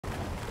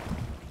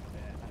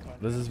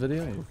What is this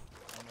video?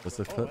 What's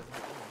the clip?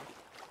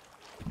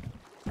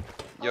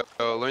 Yo,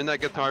 learn that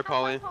guitar,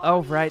 Polly.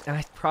 Oh right,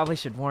 I probably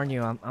should warn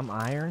you. I'm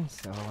iron,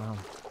 so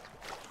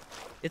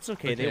It's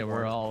okay. Okay,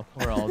 we're all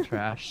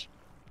trash.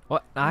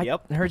 What? I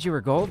heard you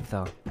were gold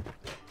though.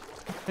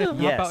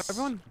 Yes,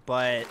 everyone?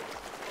 but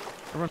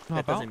Everyone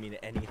that doesn't mean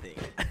anything.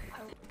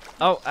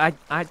 Oh,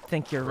 I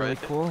think you're really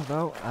cool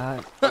though.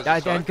 I'm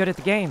good at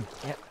the game.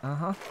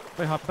 Yeah.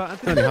 Wait, hop out,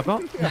 Anthony. Hop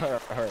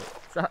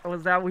out.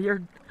 Was that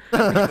weird?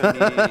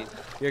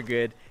 You're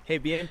good. Hey,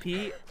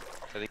 BMP.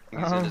 I think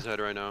he's in his head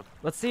right now.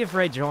 Let's see if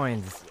Ray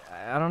joins.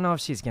 I don't know if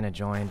she's gonna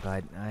join,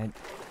 but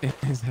In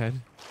his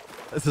head.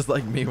 This is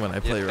like me when I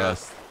play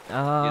Rust. You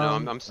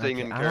know, I'm staying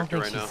in character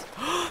right now.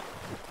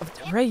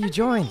 Ray, you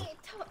joined.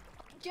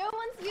 Joe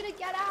wants you to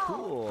get out.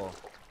 Cool.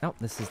 Oh,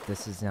 this is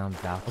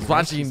Valkyrie. I was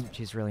watching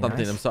she's really something.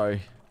 nice. I'm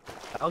sorry.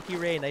 Valky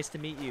Ray, nice to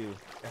meet you.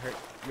 I heard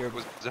you're.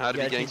 Was it how to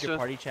be gangster? Your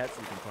party chat so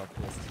you can talk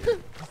to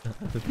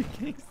us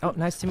too. Oh,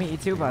 nice to meet you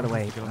too, by the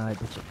way.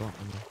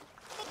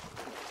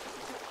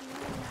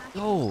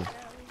 Yo,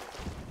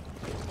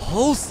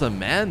 wholesome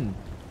man.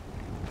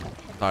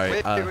 Sorry.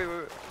 Wait. Oh,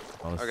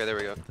 Okay, there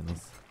we go.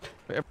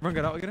 Wait, everyone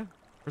get out again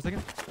for a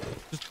second.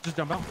 Just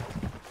jump out.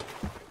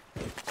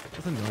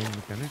 That's annoying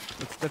mechanic.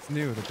 That's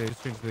new that they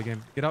just changed the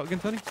game. Get out again,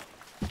 Tony.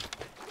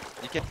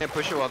 You can't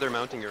push it while they're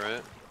mounting you,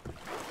 right?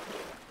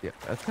 Yeah,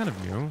 that's kind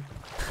of new.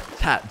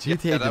 Chat, GTA Yeah,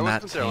 did that not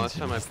wasn't there last change.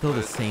 time I He's still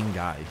the played. same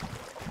guy.